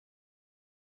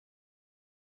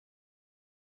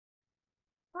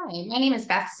Hi, my name is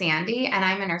Beth Sandy, and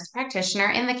I'm a nurse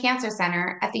practitioner in the Cancer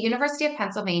Center at the University of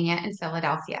Pennsylvania in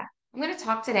Philadelphia. I'm going to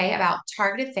talk today about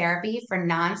targeted therapy for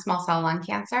non-small cell lung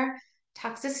cancer,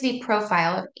 toxicity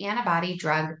profile of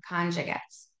antibody-drug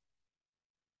conjugates.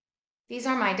 These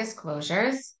are my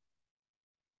disclosures.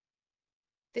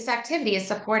 This activity is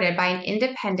supported by an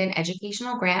independent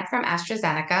educational grant from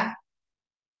AstraZeneca,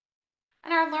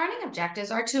 and our learning objectives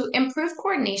are to improve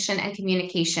coordination and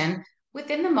communication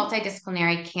within the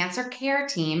multidisciplinary cancer care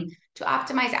team to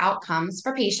optimize outcomes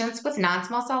for patients with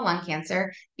non-small cell lung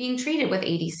cancer being treated with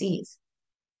ADCs.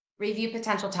 Review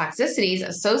potential toxicities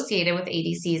associated with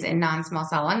ADCs in non-small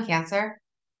cell lung cancer,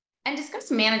 and discuss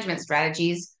management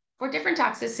strategies for different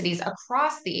toxicities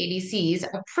across the ADCs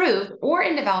approved or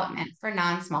in development for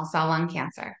non-small cell lung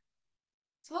cancer.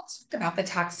 So let's talk about the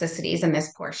toxicities in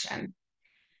this portion.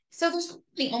 So there's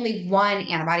really only one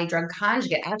antibody-drug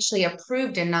conjugate actually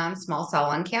approved in non-small cell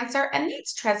lung cancer, and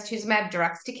that's trastuzumab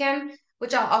deruxtecan,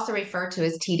 which I'll also refer to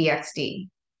as TDXD.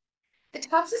 The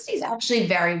toxicities actually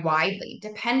vary widely,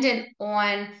 dependent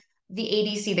on the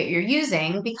ADC that you're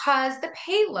using, because the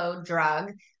payload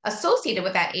drug associated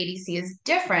with that ADC is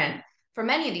different for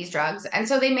many of these drugs, and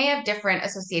so they may have different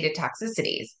associated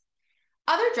toxicities.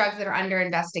 Other drugs that are under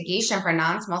investigation for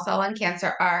non-small cell lung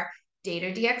cancer are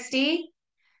Dato-DXd,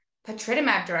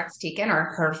 patritumab deruxtecan,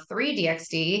 or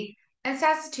HER3-DXd, and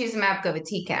sacituzumab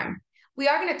govitecan. We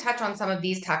are going to touch on some of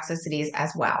these toxicities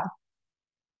as well.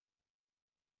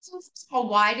 So first of all,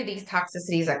 why do these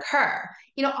toxicities occur?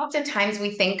 Oftentimes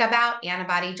we think about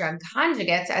antibody-drug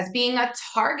conjugates as being a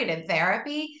targeted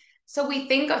therapy. So we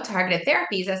think of targeted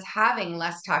therapies as having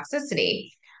less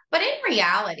toxicity. But in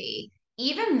reality,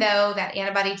 even though that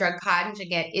antibody-drug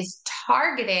conjugate is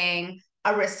targeting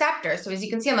a receptor, so as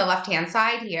you can see on the left-hand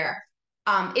side here,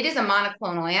 it is a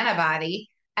monoclonal antibody,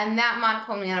 and that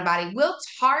monoclonal antibody will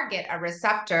target a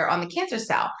receptor on the cancer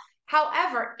cell.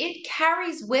 However, it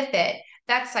carries with it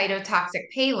that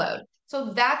cytotoxic payload.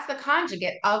 So that's the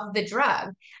conjugate of the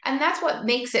drug. And that's what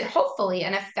makes it hopefully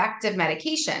an effective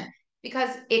medication, because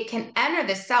it can enter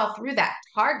the cell through that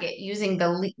target using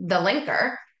the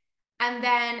linker. And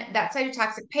then that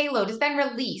cytotoxic payload is then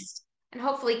released and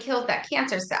hopefully kills that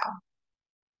cancer cell.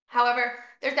 However,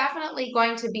 there's definitely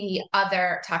going to be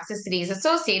other toxicities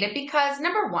associated because,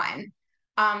 number one,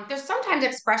 there's sometimes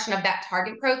expression of that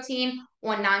target protein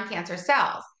on non-cancer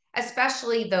cells,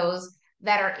 especially those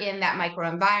that are in that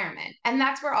microenvironment. And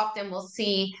that's where often we'll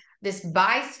see this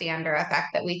bystander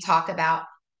effect that we talk about,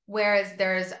 whereas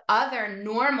there's other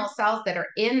normal cells that are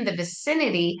in the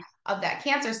vicinity of that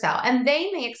cancer cell, and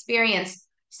they may experience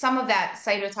some of that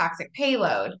cytotoxic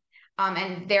payload,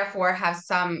 and therefore have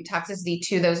some toxicity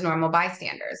to those normal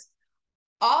bystanders.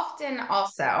 Often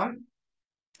also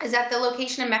is that the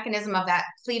location and mechanism of that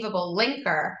cleavable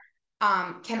linker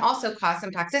can also cause some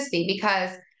toxicity,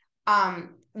 because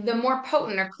the more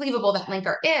potent or cleavable that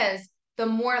linker is, the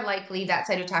more likely that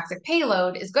cytotoxic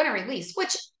payload is going to release,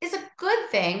 which is a good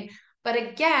thing. But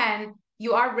again,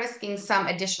 you are risking some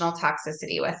additional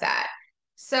toxicity with that.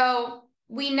 So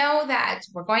we know that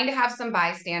we're going to have some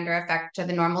bystander effect to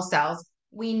the normal cells.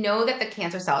 We know that the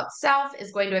cancer cell itself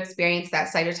is going to experience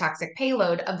that cytotoxic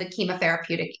payload of the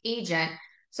chemotherapeutic agent.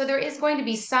 So there is going to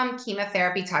be some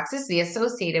chemotherapy toxicity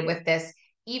associated with this,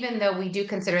 even though we do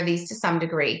consider these to some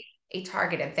degree a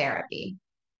targeted therapy.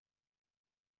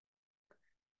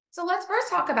 So let's first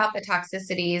talk about the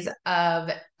toxicities of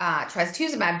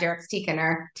trastuzumab deruxtecan,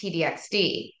 or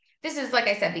TDXD. This is, like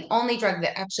I said, the only drug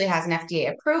that actually has an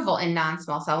FDA approval in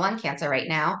non-small cell lung cancer right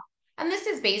now. And this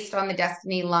is based on the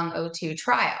DESTINY-Lung02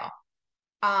 trial.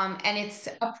 And it's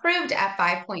approved at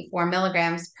 5.4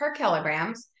 milligrams per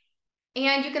kilograms.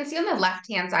 And you can see on the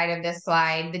left-hand side of this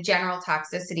slide the general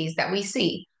toxicities that we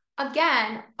see.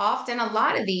 Again, often a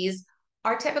lot of these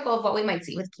are typical of what we might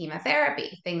see with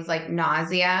chemotherapy, things like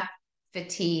nausea,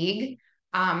 fatigue.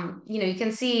 You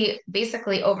can see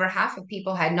basically over half of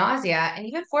people had nausea, and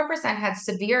even 4% had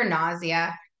severe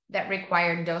nausea that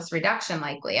required dose reduction,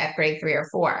 likely at grade 3 or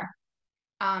 4.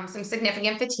 Some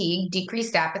significant fatigue,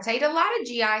 decreased appetite, a lot of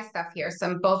GI stuff here,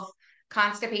 some both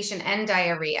constipation and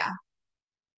diarrhea.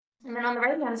 And then on the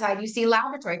right-hand side, you see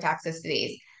laboratory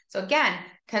toxicities. So again,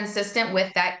 consistent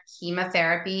with that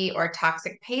chemotherapy or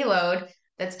toxic payload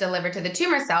that's delivered to the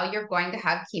tumor cell, you're going to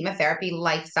have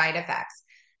chemotherapy-like side effects.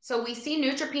 So we see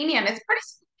neutropenia, and it's pretty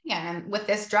significant with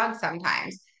this drug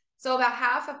sometimes. So about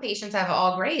half of patients have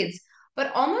all grades,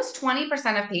 but almost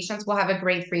 20% of patients will have a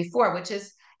grade 3-4, which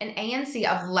is an ANC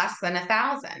of less than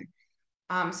 1,000.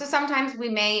 So sometimes we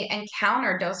may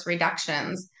encounter dose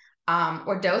reductions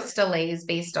or dose delays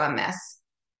based on this.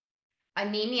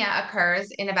 Anemia occurs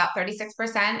in about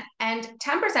 36%, and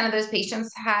 10% of those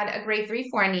patients had a grade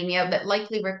 3-4 anemia that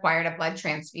likely required a blood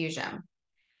transfusion.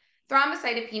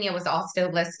 Thrombocytopenia was also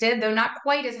listed, though not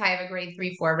quite as high of a grade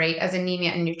 3-4 rate as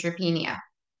anemia and neutropenia.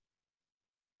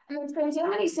 And then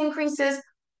transaminase increases,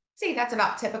 see, that's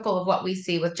about typical of what we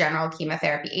see with general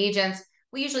chemotherapy agents.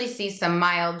 We usually see some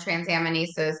mild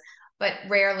transaminases, but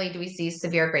rarely do we see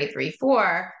severe grade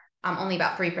 3-4, only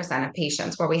about 3% of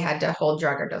patients where we had to hold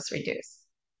drug or dose reduce.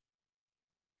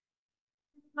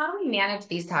 How do we manage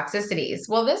these toxicities?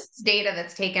 Well, this is data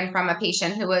that's taken from a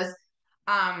patient who was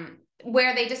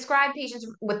where they described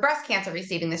patients with breast cancer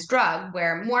receiving this drug,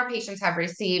 where more patients have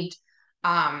received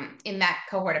in that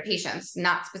cohort of patients,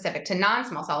 not specific to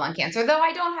non-small cell lung cancer, though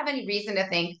I don't have any reason to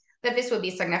think that this would be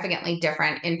significantly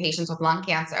different in patients with lung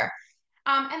cancer.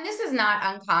 And this is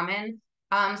not uncommon.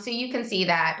 So you can see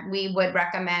that we would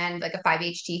recommend like a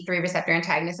 5-HT3 receptor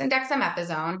antagonist and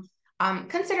dexamethasone,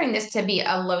 considering this to be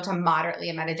a low to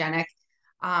moderately emetogenic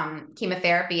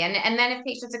chemotherapy. And then if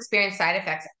patients experience side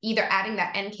effects, either adding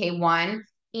that NK1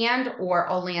 and or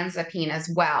olanzapine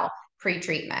as well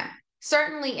pre-treatment.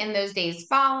 Certainly in those days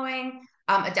following,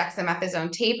 a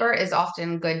dexamethasone taper is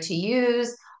often good to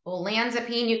use.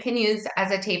 Olanzapine you can use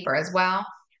as a taper as well.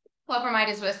 Clopramide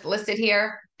is listed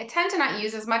here. I tend to not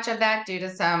use as much of that due to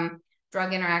some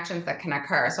drug interactions that can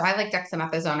occur. So I like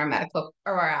dexamethasone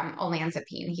or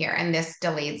olanzapine here in this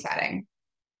delayed setting.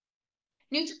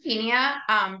 Neutropenia,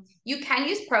 you can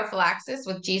use prophylaxis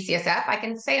with G-CSF. I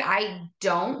can say I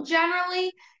don't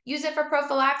generally use it for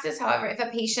prophylaxis. However, if a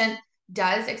patient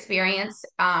does experience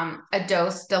a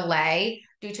dose delay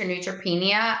due to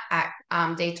neutropenia at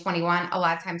day 21, a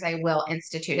lot of times I will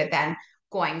institute it then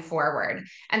going forward.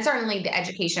 And certainly the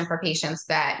education for patients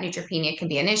that neutropenia can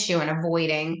be an issue and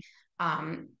avoiding,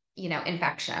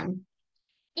 infection.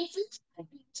 It's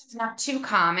not too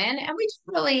common, and we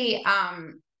don't really,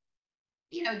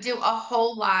 do a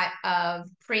whole lot of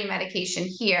pre-medication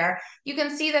here. You can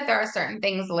see that there are certain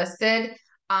things listed,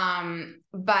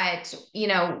 but,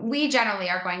 we generally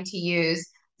are going to use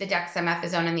the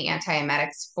dexamethasone and the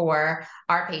antiemetics for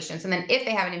our patients. And then if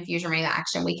they have an infusion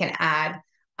reaction, we can add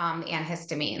the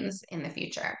antihistamines in the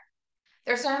future.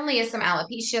 There certainly is some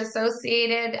alopecia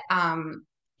associated,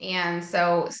 and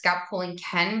so scalp cooling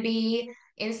can be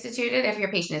instituted if your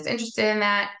patient is interested in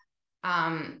that.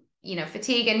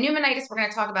 Fatigue and pneumonitis, we're going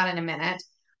to talk about in a minute.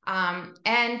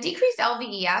 And decreased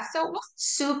LVEF. So it wasn't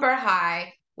super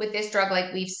high with this drug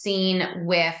like we've seen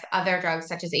with other drugs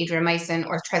such as adriamycin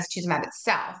or trastuzumab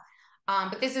itself.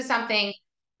 But this is something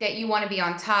that you want to be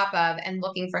on top of and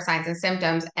looking for signs and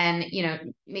symptoms and,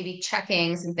 maybe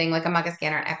checking something like a MUGA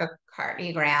scan or an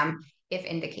echocardiogram if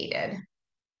indicated.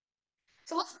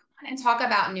 So let's go on and talk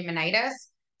about pneumonitis.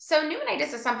 So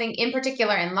pneumonitis is something in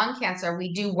particular in lung cancer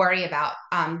we do worry about,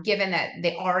 given that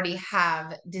they already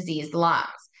have diseased lungs.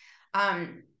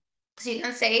 So you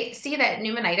can see that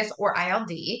pneumonitis or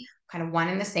ILD, kind of one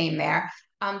and the same there.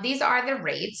 These are the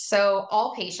rates. So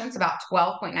all patients, about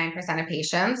 12.9% of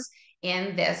patients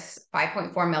in this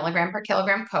 5.4 milligram per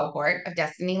kilogram cohort of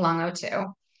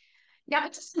DESTINY-Lung02. Now,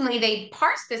 interestingly, they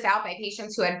parsed this out by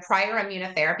patients who had prior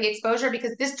immunotherapy exposure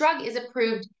because this drug is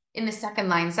approved in the second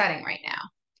line setting right now.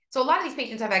 So a lot of these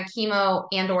patients have had chemo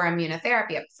and or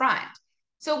immunotherapy up front.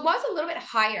 So it was a little bit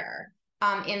higher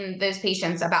in those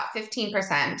patients, about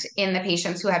 15% in the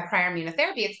patients who had prior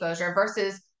immunotherapy exposure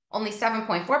versus only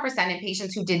 7.4% in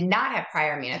patients who did not have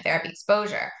prior immunotherapy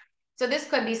exposure. So this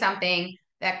could be something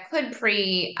that could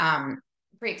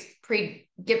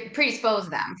predispose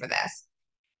them for this.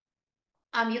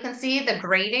 You can see the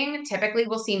grading. Typically,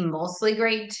 we'll see mostly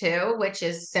grade 2, which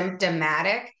is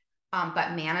symptomatic,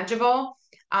 but manageable.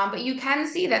 But you can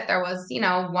see that there was,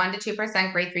 1 to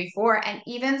 2% grade 3-4, and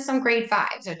even some grade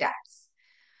 5s or deaths.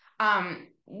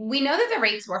 We know that the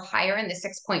rates were higher in the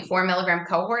 6.4 milligram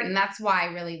cohort, and that's why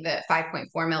really the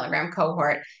 5.4 milligram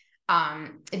cohort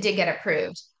did get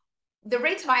approved. The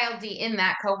rates of ILD in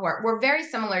that cohort were very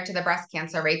similar to the breast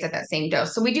cancer rates at that same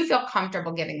dose. So we do feel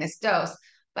comfortable giving this dose.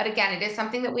 But again, it is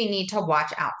something that we need to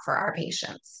watch out for our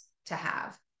patients to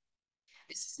have.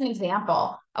 This is an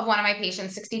example of one of my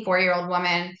patients, 64-year-old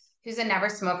woman who's a never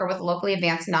smoker with locally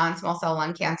advanced non-small cell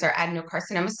lung cancer,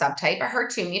 adenocarcinoma subtype, a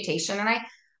HER2 mutation. And I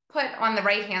put on the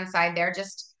right-hand side there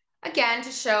just, again,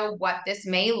 to show what this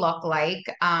may look like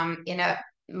in a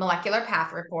molecular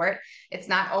path report. It's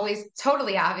not always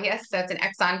totally obvious. So it's an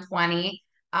exon 20.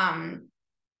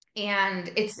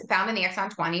 And it's found in the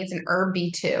exon 20. It's an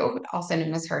ERB2, also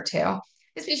known as HER2.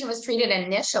 This patient was treated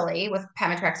initially with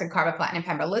pemetrexed, carboplatin, and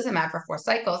pembrolizumab for 4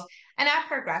 cycles. And at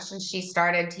progression, she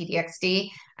started TDXD.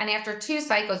 And after 2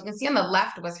 cycles, you can see on the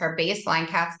left was her baseline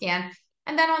CAT scan.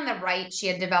 And then on the right, she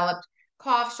had developed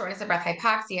cough, shortness of breath,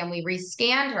 hypoxia, and we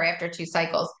rescanned her after 2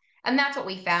 cycles. And that's what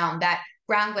we found, that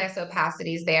ground glass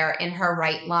opacities there in her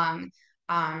right lung,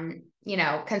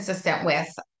 consistent with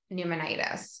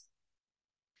pneumonitis.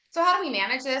 So how do we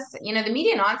manage this? The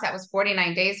median onset was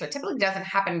 49 days, so it typically doesn't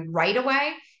happen right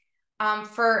away.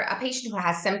 For a patient who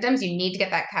has symptoms, you need to get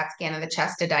that CAT scan of the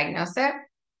chest to diagnose it.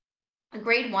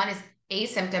 Grade 1 is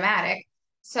asymptomatic,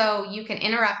 so you can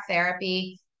interrupt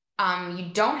therapy. You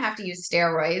don't have to use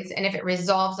steroids, and if it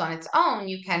resolves on its own,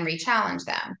 you can re-challenge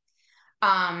them.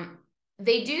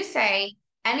 They do say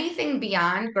anything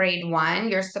beyond grade 1,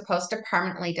 you're supposed to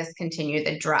permanently discontinue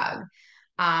the drug.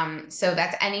 So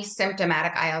that's any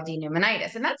symptomatic ILD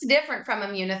pneumonitis. And that's different from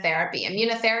immunotherapy.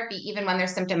 Immunotherapy, even when they're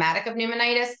symptomatic of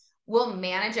pneumonitis, will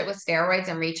manage it with steroids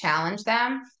and re-challenge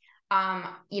them.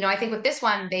 I think with this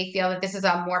one, they feel that this is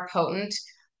a more potent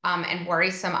and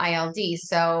worrisome ILD.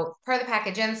 So per the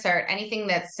package insert, anything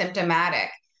that's symptomatic,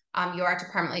 you are to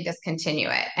permanently discontinue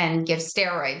it and give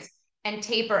steroids and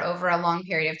taper over a long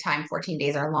period of time, 14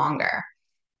 days or longer.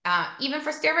 Even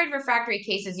for steroid refractory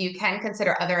cases, you can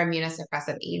consider other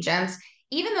immunosuppressive agents,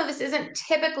 even though this isn't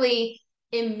typically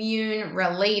immune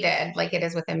related like it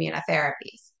is with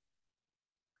immunotherapies.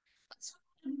 Let's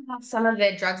talk about some of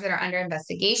the drugs that are under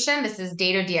investigation. This is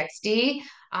Dato-DXd.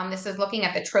 This is looking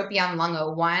at the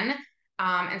Tropion-Lung01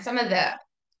 and some of the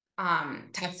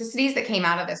toxicities that came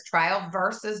out of this trial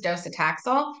versus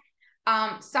docetaxel.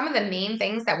 Some of the main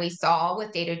things that we saw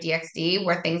with Dato-DXd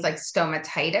were things like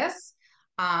stomatitis.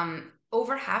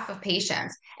 Over half of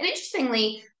patients. And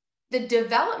interestingly, the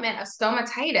development of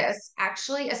stomatitis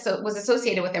actually was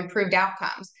associated with improved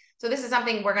outcomes. So this is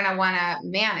something we're going to want to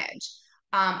manage.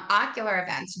 Ocular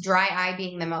events, dry eye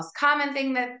being the most common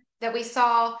thing that we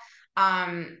saw,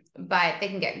 but they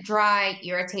can get dry,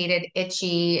 irritated,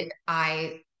 itchy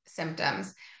eye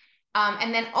symptoms.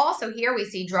 And then also here we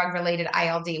see drug-related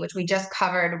ILD, which we just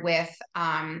covered with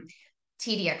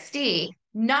TDXD.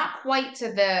 Not quite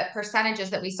to the percentages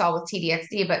that we saw with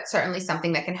TDXD, but certainly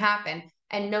something that can happen.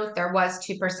 And note there was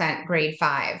 2% grade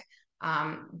 5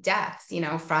 deaths,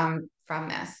 from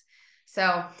this.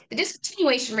 So the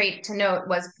discontinuation rate to note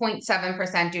was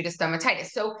 0.7% due to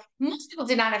stomatitis. So most people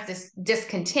did not have to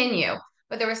discontinue,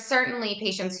 but there were certainly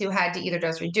patients who had to either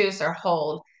dose reduce or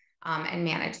hold and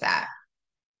manage that.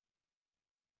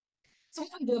 So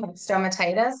what do we do about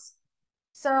stomatitis?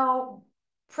 So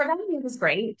preventing it is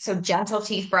great. So gentle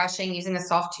teeth brushing, using a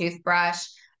soft toothbrush,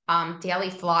 daily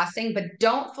flossing, but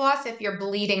don't floss if you're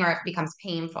bleeding or if it becomes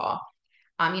painful.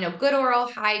 Good oral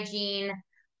hygiene,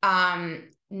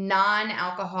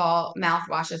 non-alcohol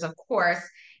mouthwashes, of course.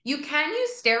 You can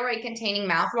use steroid-containing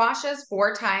mouthwashes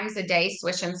 4 times a day,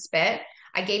 swish and spit.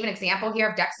 I gave an example here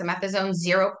of dexamethasone,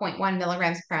 0.1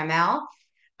 milligrams per ml.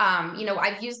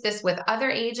 I've used this with other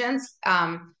agents.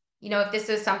 If this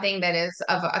is something that is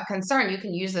of a concern, you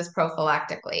can use this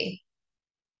prophylactically.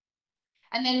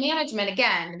 And then management,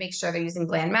 again, to make sure they're using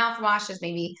bland mouthwashes,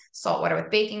 maybe salt water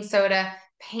with baking soda,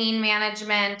 pain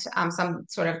management, some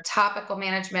sort of topical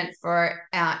management for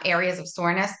areas of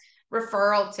soreness,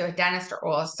 referral to a dentist or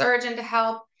oral surgeon to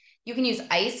help. You can use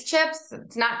ice chips.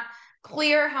 It's not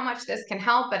clear how much this can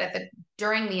help, but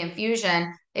during the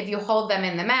infusion, if you hold them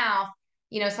in the mouth,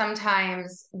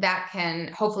 sometimes that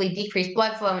can hopefully decrease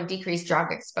blood flow and decrease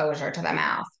drug exposure to the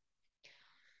mouth.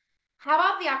 How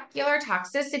about the ocular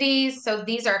toxicities? So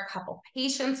these are a couple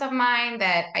patients of mine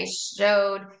that I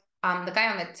showed. The guy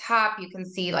on the top, you can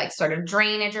see like sort of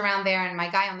drainage around there, and my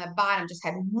guy on the bottom just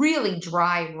had really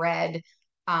dry red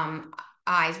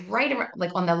eyes right around,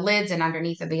 like on the lids and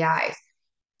underneath of the eyes.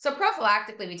 So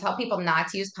prophylactically, we tell people not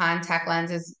to use contact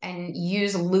lenses and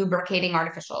use lubricating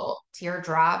artificial tear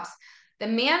drops. The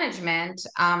management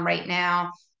right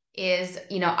now is,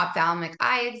 ophthalmic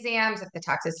eye exams if the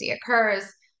toxicity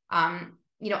occurs.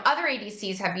 Other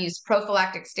ADCs have used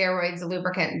prophylactic steroids,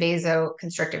 lubricant,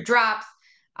 vasoconstrictive drops.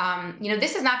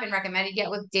 This has not been recommended yet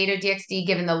with Dato-DXd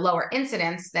given the lower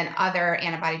incidence than other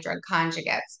antibody-drug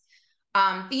conjugates.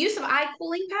 The use of eye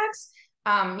cooling packs.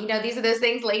 These are those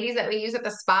things, ladies, that we use at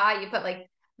the spa. You put like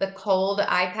the cold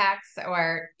eye packs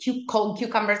or cold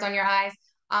cucumbers on your eyes.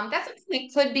 That's something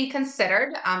that could be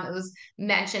considered. It was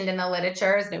mentioned in the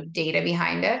literature. There's no data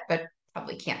behind it, but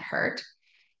probably can't hurt.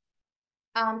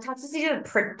 Toxicity of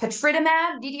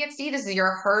patritumab DXD. This is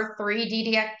your HER3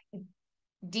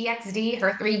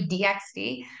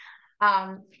 HER3-DXd.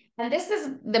 And this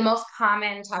is the most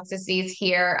common toxicities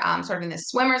here, sort of in the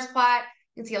swimmer's plot.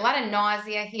 You can see a lot of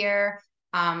nausea here,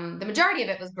 The majority of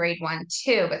it was grade 1,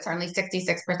 2, but certainly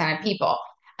 66% of people.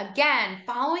 Again,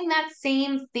 following that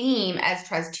same theme as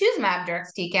trastuzumab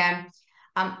deruxtecan,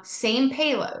 same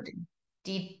payload.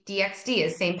 DXD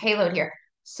is same payload here.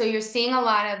 So you're seeing a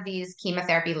lot of these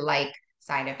chemotherapy-like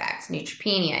side effects: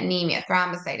 neutropenia, anemia,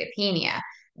 thrombocytopenia,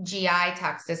 GI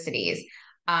toxicities.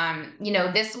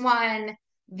 This one,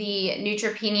 the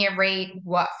neutropenia rate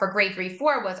for grade 3,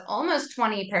 4 was almost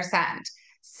 20%.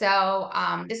 So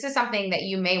this is something that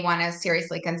you may want to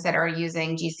seriously consider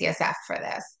using GCSF for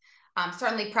this.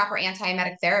 Certainly proper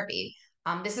antiemetic therapy.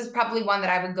 This is probably one that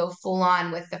I would go full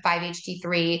on with the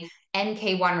 5-HT3,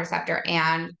 NK1 receptor,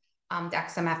 and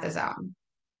dexamethasone.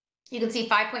 You can see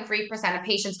 5.3% of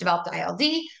patients developed ILD,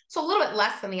 so a little bit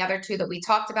less than the other two that we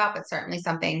talked about, but certainly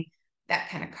something that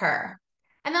can occur.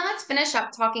 And then let's finish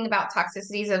up talking about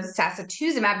toxicities of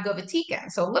sacituzumab govitecan.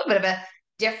 So a little bit of a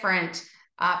different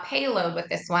payload with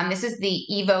this one. This is the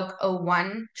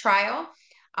EVOKE-01 trial.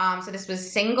 So this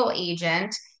was single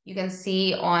agent. You can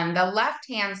see on the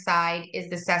left-hand side is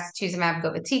the sacituzumab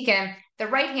govitecan. The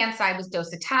right-hand side was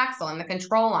docetaxel in the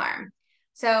control arm.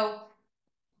 So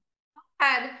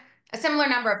had a similar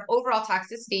number of overall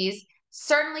toxicities,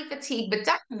 certainly fatigue, but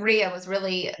diarrhea was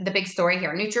really the big story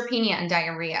here: neutropenia and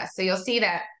diarrhea. So you'll see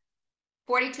that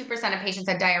 42% of patients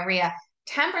had diarrhea,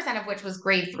 10% of which was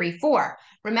grade 3, 4.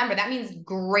 Remember, that means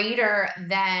greater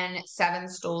than 7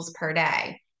 stools per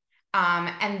day.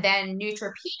 And then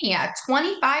neutropenia,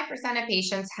 25% of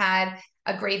patients had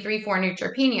a grade 3, 4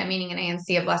 neutropenia, meaning an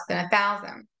ANC of less than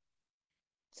 1,000.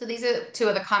 So these are two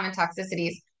of the common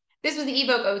toxicities. This was the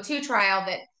EVOKE-02 trial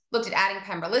that looked at adding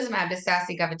pembrolizumab to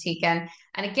sac-govitecan.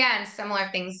 And again, similar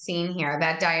things seen here,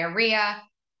 that diarrhea,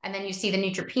 and then you see the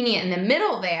neutropenia in the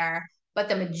middle there, but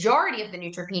the majority of the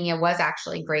neutropenia was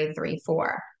actually grade 3,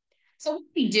 4. So what do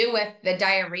we do with the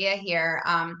diarrhea here?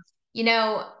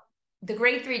 The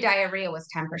grade 3 diarrhea was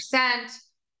 10%.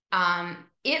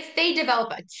 If they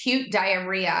develop acute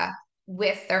diarrhea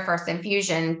with their first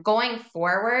infusion, going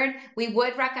forward, we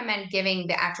would recommend giving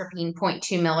the atropine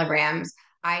 0.2 milligrams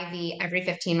IV every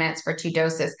 15 minutes for 2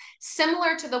 doses,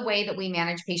 similar to the way that we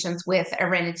manage patients with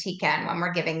irinotecan when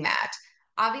we're giving that.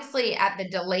 Obviously, at the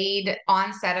delayed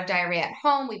onset of diarrhea at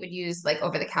home, we would use like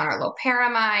over-the-counter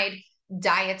loperamide,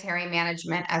 dietary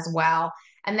management as well,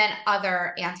 and then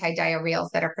other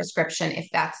antidiarrheals that are prescription if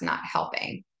that's not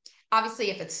helping. Obviously,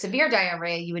 if it's severe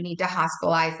diarrhea, you would need to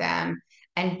hospitalize them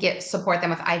and support them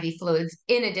with IV fluids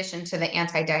in addition to the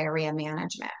antidiarrhea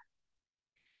management.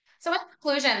 So in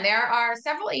conclusion, there are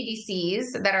several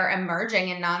ADCs that are emerging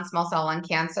in non-small cell lung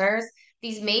cancers.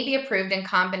 These may be approved in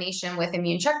combination with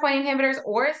immune checkpoint inhibitors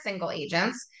or as single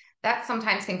agents. That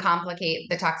sometimes can complicate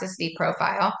the toxicity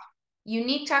profile.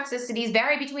 Unique toxicities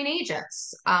vary between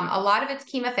agents. A lot of it's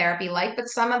chemotherapy-like, but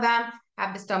some of them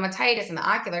have the stomatitis and the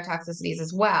ocular toxicities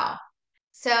as well.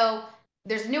 So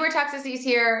there's newer toxicities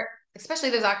here, especially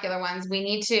those ocular ones. We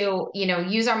need to,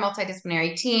 use our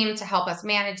multidisciplinary team to help us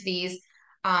manage these.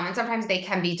 And sometimes they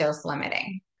can be dose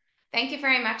limiting. Thank you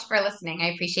very much for listening.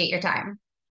 I appreciate your time.